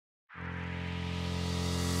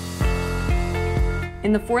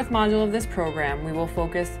In the fourth module of this program, we will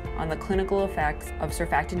focus on the clinical effects of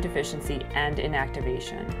surfactant deficiency and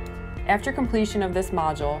inactivation. After completion of this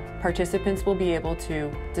module, participants will be able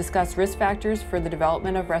to discuss risk factors for the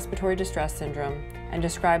development of respiratory distress syndrome and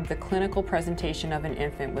describe the clinical presentation of an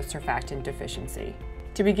infant with surfactant deficiency.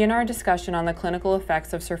 To begin our discussion on the clinical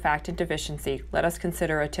effects of surfactant deficiency, let us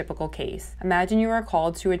consider a typical case. Imagine you are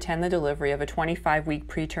called to attend the delivery of a 25-week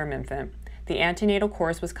preterm infant. The antenatal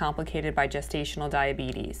course was complicated by gestational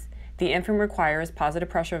diabetes. The infant requires positive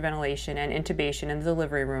pressure ventilation and intubation in the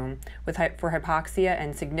delivery room for hypoxia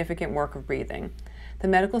and significant work of breathing. The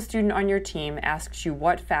medical student on your team asks you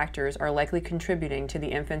what factors are likely contributing to the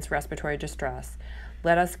infant's respiratory distress.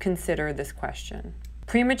 Let us consider this question.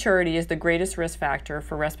 Prematurity is the greatest risk factor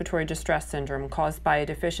for respiratory distress syndrome caused by a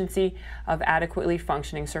deficiency of adequately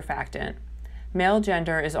functioning surfactant. Male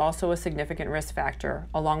gender is also a significant risk factor,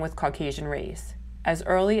 along with Caucasian race. As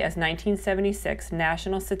early as 1976,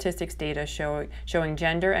 national statistics data showing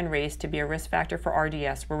gender and race to be a risk factor for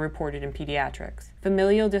RDS were reported in pediatrics.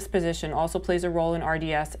 Familial disposition also plays a role in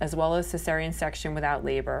RDS, as well as cesarean section without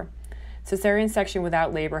labor. Cesarean section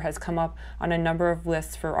without labor has come up on a number of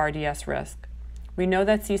lists for RDS risk. We know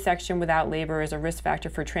that C-section without labor is a risk factor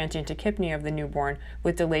for transient tachypnea of the newborn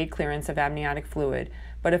with delayed clearance of amniotic fluid,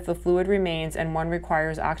 but if the fluid remains and one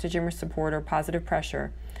requires oxygen support or positive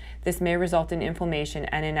pressure, this may result in inflammation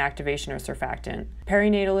and inactivation of surfactant.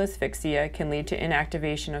 Perinatal asphyxia can lead to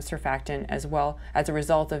inactivation of surfactant as well as a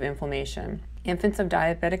result of inflammation. Infants of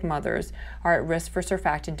diabetic mothers are at risk for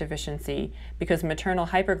surfactant deficiency because maternal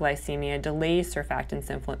hyperglycemia delays surfactant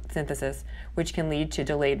synthesis, which can lead to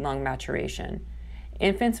delayed lung maturation.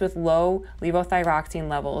 Infants with low levothyroxine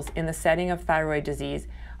levels in the setting of thyroid disease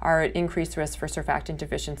are at increased risk for surfactant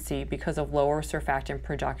deficiency because of lower surfactant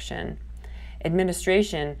production.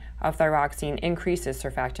 Administration of thyroxine increases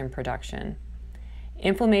surfactant production.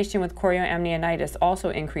 Inflammation with chorioamnionitis also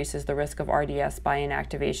increases the risk of RDS by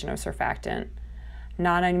inactivation of surfactant.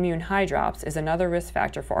 Non-immune hydrops is another risk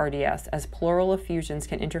factor for RDS, as pleural effusions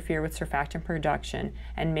can interfere with surfactant production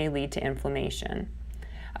and may lead to inflammation.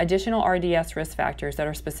 Additional RDS risk factors that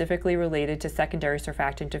are specifically related to secondary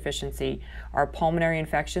surfactant deficiency are pulmonary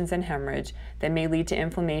infections and hemorrhage that may lead to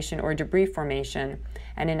inflammation or debris formation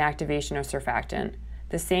and inactivation of surfactant.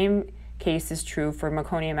 The same case is true for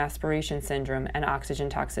meconium aspiration syndrome and oxygen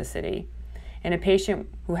toxicity. In a patient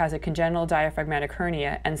who has a congenital diaphragmatic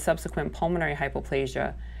hernia and subsequent pulmonary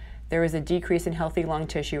hypoplasia, there is a decrease in healthy lung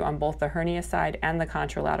tissue on both the hernia side and the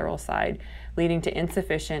contralateral side, leading to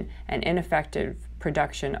insufficient and ineffective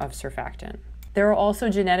production of surfactant. There are also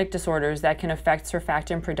genetic disorders that can affect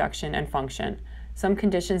surfactant production and function. Some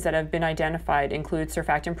conditions that have been identified include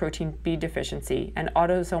surfactant protein B deficiency, an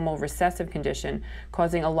autosomal recessive condition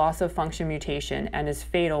causing a loss of function mutation and is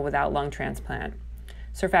fatal without lung transplant.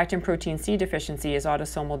 Surfactant protein C deficiency is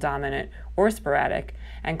autosomal dominant or sporadic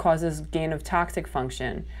and causes gain of toxic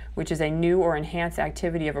function, which is a new or enhanced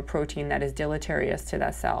activity of a protein that is deleterious to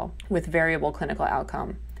that cell, with variable clinical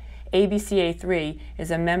outcome. ABCA3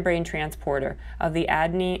 is a membrane transporter of the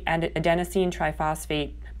adenosine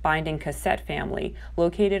triphosphate binding cassette family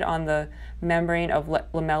located on the membrane of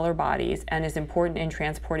lamellar bodies and is important in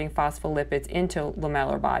transporting phospholipids into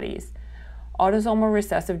lamellar bodies. Autosomal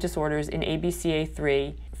recessive disorders in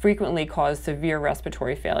ABCA3 frequently cause severe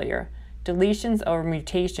respiratory failure. Deletions or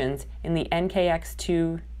mutations in the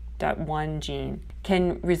NKX2.1 gene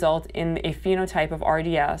can result in a phenotype of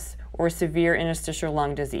RDS or severe interstitial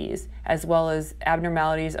lung disease, as well as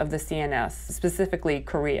abnormalities of the CNS, specifically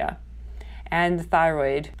chorea, and the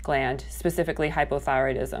thyroid gland, specifically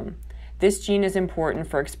hypothyroidism. This gene is important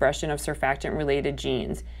for expression of surfactant-related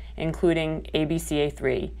genes, including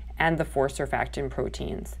ABCA3 and the 4 surfactant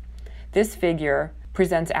proteins. This figure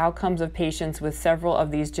presents outcomes of patients with several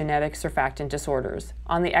of these genetic surfactant disorders.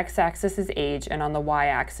 On the x-axis is age, and on the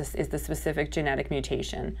y-axis is the specific genetic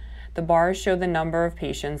mutation. The bars show the number of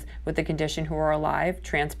patients with the condition who are alive,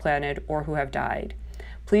 transplanted, or who have died.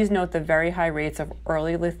 Please note the very high rates of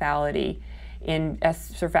early lethality in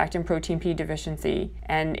surfactant protein P deficiency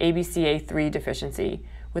and ABCA3 deficiency,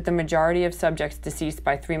 with the majority of subjects deceased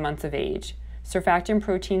by 3 months of age. Surfactant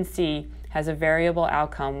protein C has a variable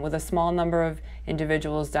outcome, with a small number of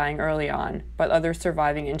individuals dying early on, but others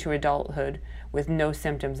surviving into adulthood with no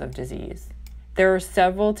symptoms of disease. There are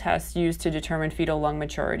several tests used to determine fetal lung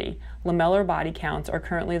maturity. Lamellar body counts are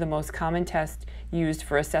currently the most common test used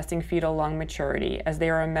for assessing fetal lung maturity, as they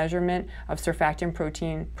are a measurement of surfactant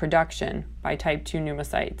protein production by type 2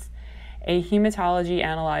 pneumocytes. A hematology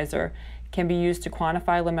analyzer can be used to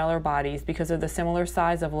quantify lamellar bodies because of the similar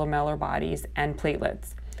size of lamellar bodies and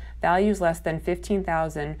platelets. Values less than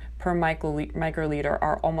 15,000 per microliter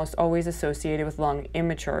are almost always associated with lung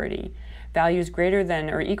immaturity. Values greater than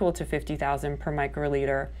or equal to 50,000 per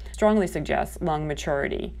microliter strongly suggest lung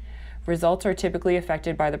maturity. Results are typically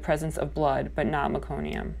affected by the presence of blood, but not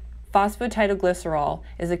meconium. Phosphatidylglycerol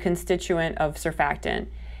is a constituent of surfactant.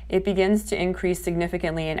 It begins to increase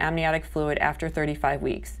significantly in amniotic fluid after 35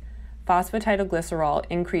 weeks. Phosphatidylglycerol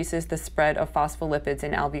increases the spread of phospholipids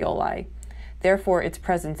in alveoli. Therefore, its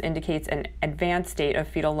presence indicates an advanced state of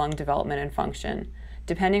fetal lung development and function.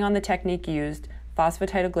 Depending on the technique used,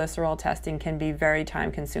 phosphatidylglycerol testing can be very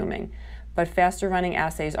time-consuming, but faster-running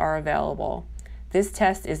assays are available. This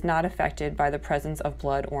test is not affected by the presence of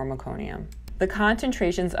blood or meconium. The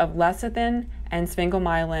concentrations of lecithin and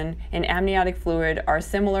sphingomyelin in amniotic fluid are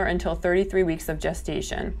similar until 33 weeks of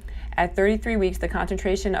gestation. At 33 weeks, the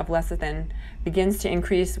concentration of lecithin begins to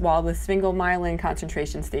increase while the sphingomyelin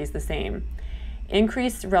concentration stays the same.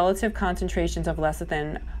 Increased relative concentrations of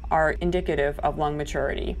lecithin are indicative of lung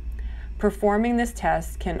maturity. Performing this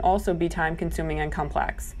test can also be time-consuming and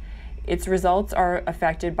complex. Its results are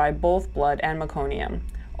affected by both blood and meconium.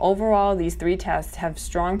 Overall, these three tests have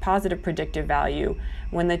strong positive predictive value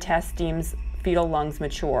when the test deems fetal lungs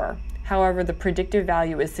mature. However, the predictive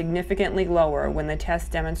value is significantly lower when the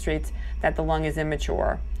test demonstrates that the lung is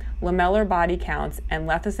immature. Lamellar body counts and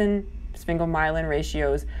lecithin-sphingomyelin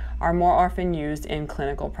ratios are more often used in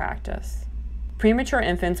clinical practice. Premature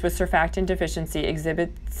infants with surfactant deficiency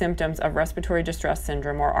exhibit symptoms of respiratory distress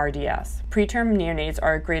syndrome, or RDS. Preterm neonates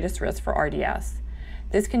are at greatest risk for RDS.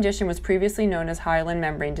 This condition was previously known as hyaline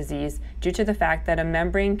membrane disease due to the fact that a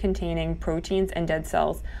membrane containing proteins and dead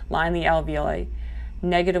cells line the alveoli,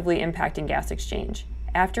 negatively impacting gas exchange.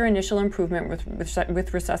 After initial improvement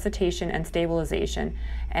with resuscitation and stabilization,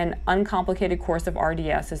 an uncomplicated course of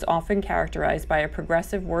RDS is often characterized by a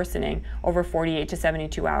progressive worsening over 48 to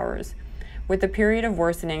 72 hours. With the period of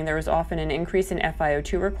worsening, there is often an increase in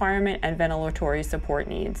FiO2 requirement and ventilatory support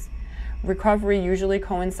needs. Recovery usually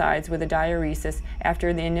coincides with a diuresis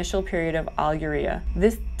after the initial period of alburia.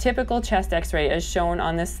 This typical chest X-ray, as shown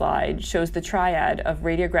on this slide, shows the triad of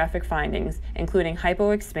radiographic findings, including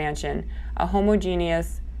hypoexpansion, a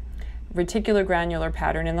homogeneous reticular granular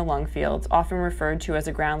pattern in the lung fields, often referred to as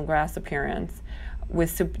a ground glass appearance,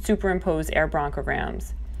 with superimposed air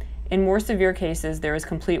bronchograms. In more severe cases, there is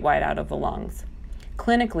complete whiteout of the lungs.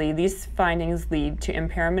 Clinically, these findings lead to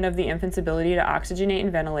impairment of the infant's ability to oxygenate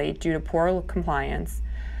and ventilate due to poor compliance,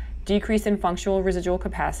 decrease in functional residual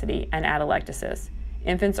capacity, and atelectasis.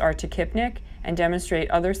 Infants are tachypnic and demonstrate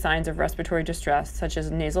other signs of respiratory distress, such as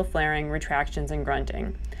nasal flaring, retractions, and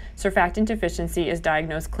grunting. Surfactant deficiency is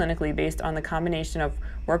diagnosed clinically based on the combination of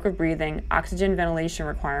work of breathing, oxygen ventilation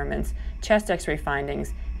requirements, chest X-ray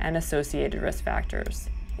findings, and associated risk factors.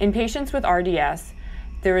 In patients with RDS,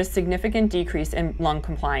 there is significant decrease in lung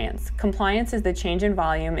compliance. Compliance is the change in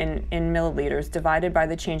volume in milliliters divided by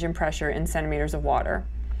the change in pressure in centimeters of water.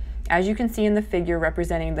 As you can see in the figure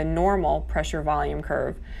representing the normal pressure volume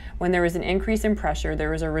curve, when there is an increase in pressure,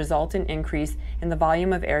 there is a resultant increase in the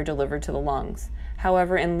volume of air delivered to the lungs.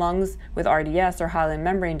 However, in lungs with RDS or hyaline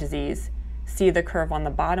membrane disease, see the curve on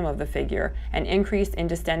the bottom of the figure, an increase in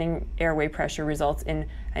distending airway pressure results in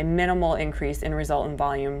a minimal increase in resultant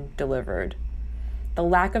volume delivered. The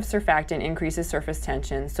lack of surfactant increases surface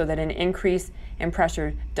tension so that an increase in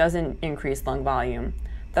pressure doesn't increase lung volume.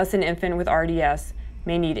 Thus, an infant with RDS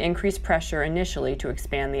may need increased pressure initially to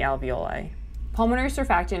expand the alveoli. Pulmonary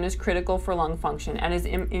surfactant is critical for lung function and is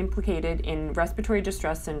implicated in respiratory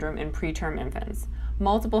distress syndrome in preterm infants.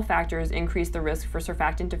 Multiple factors increase the risk for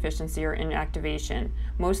surfactant deficiency or inactivation,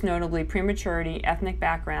 most notably prematurity, ethnic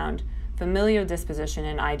background, familial disposition,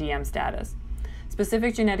 and IDM status.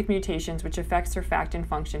 Specific genetic mutations which affect surfactant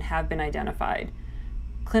function have been identified.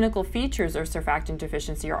 Clinical features of surfactant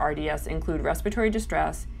deficiency or RDS include respiratory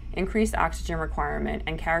distress, increased oxygen requirement,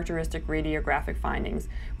 and characteristic radiographic findings,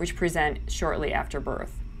 which present shortly after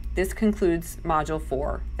birth. This concludes Module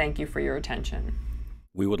 4. Thank you for your attention.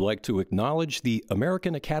 We would like to acknowledge the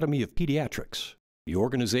American Academy of Pediatrics, the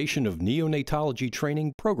Organization of Neonatology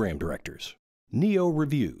Training Program Directors, Neo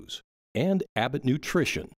Reviews, and Abbott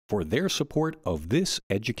Nutrition for their support of this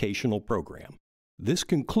educational program. This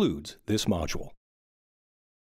concludes this module.